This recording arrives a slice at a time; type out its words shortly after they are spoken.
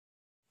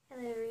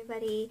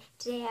everybody!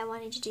 Today I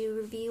wanted to do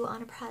a review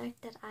on a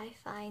product that I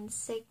find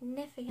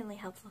significantly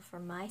helpful for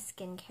my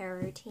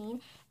skincare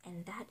routine,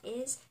 and that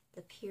is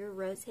the Pure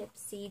Rosehip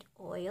Seed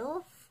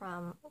Oil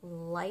from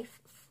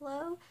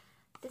LifeFlow.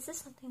 This is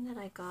something that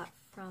I got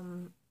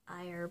from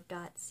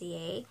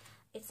iherb.ca.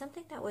 It's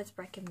something that was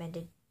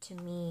recommended to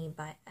me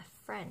by a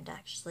friend,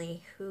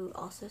 actually, who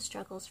also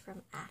struggles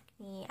from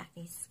acne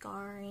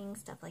scarring,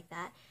 stuff like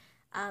that.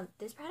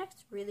 This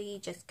product's really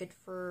just good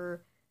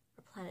for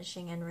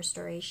replenishing and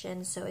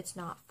restoration, so it's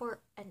not for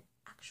an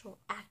actual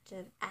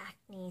active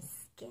acne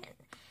skin.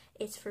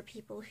 It's for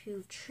people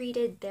who've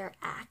treated their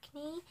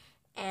acne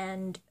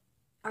and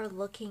are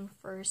looking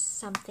for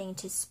something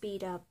to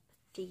speed up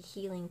the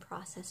healing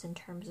process in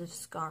terms of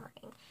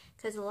scarring.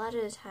 Because a lot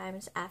of the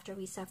times after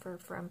we suffer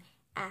from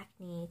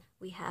acne,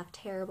 we have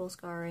terrible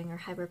scarring or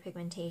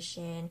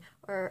hyperpigmentation,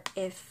 or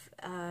if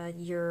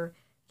you're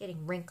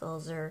getting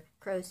wrinkles or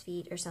crow's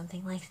feet or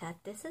something like that.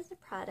 This is a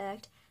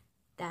product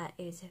that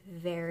is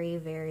very,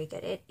 very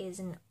good. It is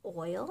an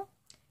oil.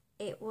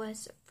 I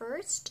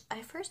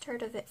first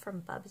heard of it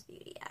from Bub's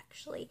Beauty,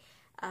 actually.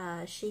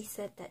 She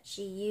said that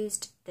she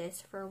used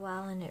this for a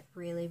while and it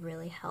really,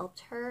 really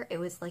helped her. It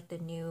was like the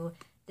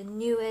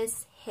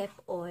newest hip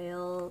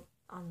oil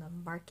on the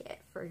market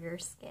for your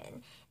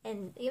skin.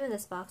 And even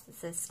this box that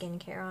says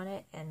skincare on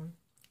it, and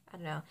I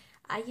don't know,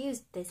 I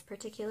used this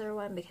particular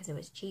one because it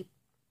was cheap.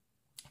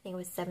 I think it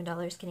was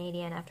 $7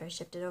 Canadian after I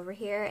shipped it over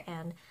here,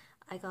 and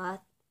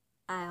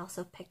I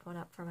also picked one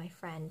up for my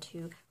friend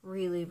to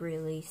really,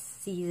 really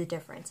see the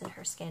difference in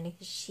her skin,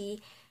 because she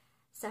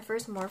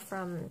suffers more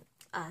from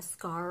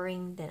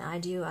scarring than I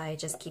do. I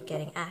just keep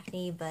getting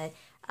acne, but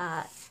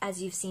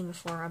as you've seen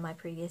before on my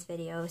previous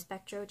video,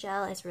 Spectro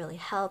Gel has really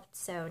helped,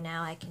 so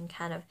now I can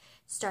kind of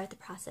start the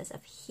process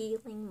of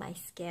healing my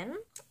skin,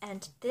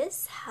 and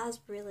this has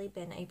really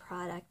been a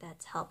product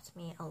that's helped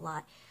me a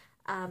lot.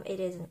 It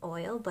is an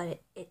oil,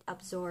 but it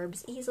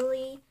absorbs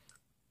easily.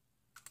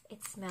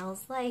 It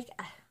smells like,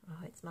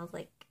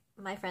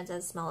 my friend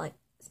says it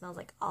smells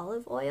like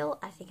olive oil.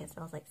 I think it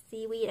smells like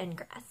seaweed and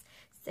grass.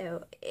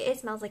 So it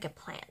smells like a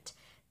plant.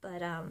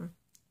 But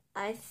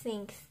I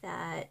think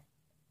that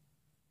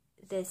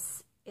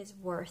this is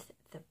worth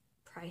the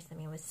price. I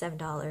mean, it was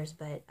 $7,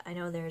 but I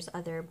know there's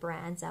other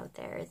brands out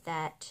there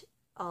that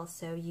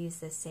also use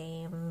the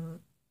same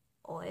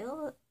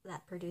oil,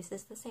 that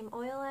produces the same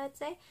oil, I'd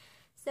say.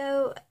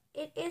 So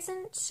it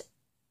isn't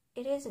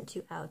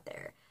too out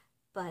there.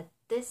 But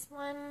this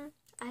one,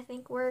 I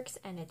think, works,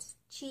 and it's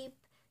cheap,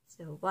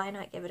 so why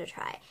not give it a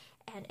try?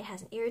 And it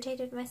hasn't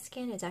irritated my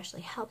skin, it's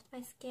actually helped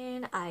my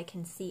skin. I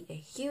can see a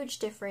huge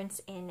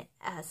difference in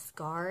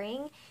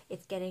scarring.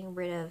 It's getting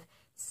rid of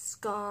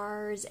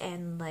scars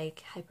and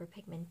like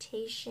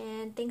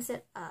hyperpigmentation, things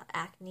that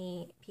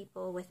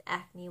people with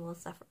acne will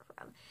suffer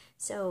from.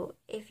 So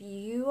if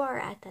you are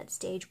at that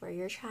stage where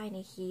you're trying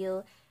to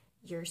heal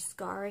your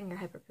scarring, your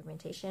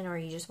hyperpigmentation, or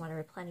you just want to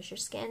replenish your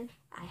skin,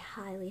 I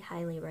highly,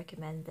 highly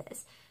recommend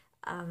this.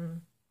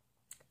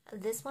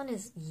 This one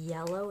is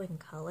yellow in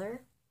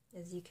color,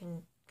 as you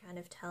can kind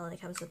of tell.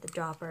 It comes with the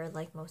dropper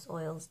like most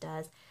oils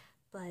does,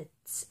 but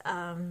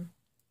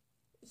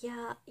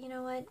yeah, you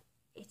know what?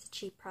 It's a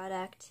cheap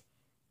product.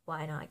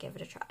 Why not give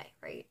it a try,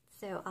 right?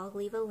 So I'll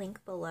leave a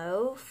link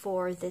below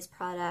for this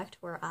product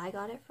where I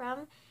got it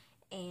from,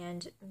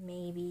 and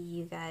maybe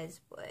you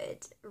guys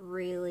would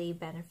really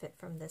benefit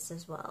from this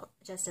as well,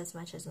 just as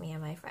much as me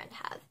and my friend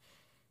have.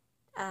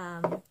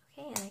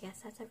 Okay, and I guess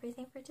that's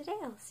everything for today.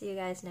 I'll see you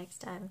guys next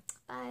time.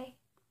 Bye!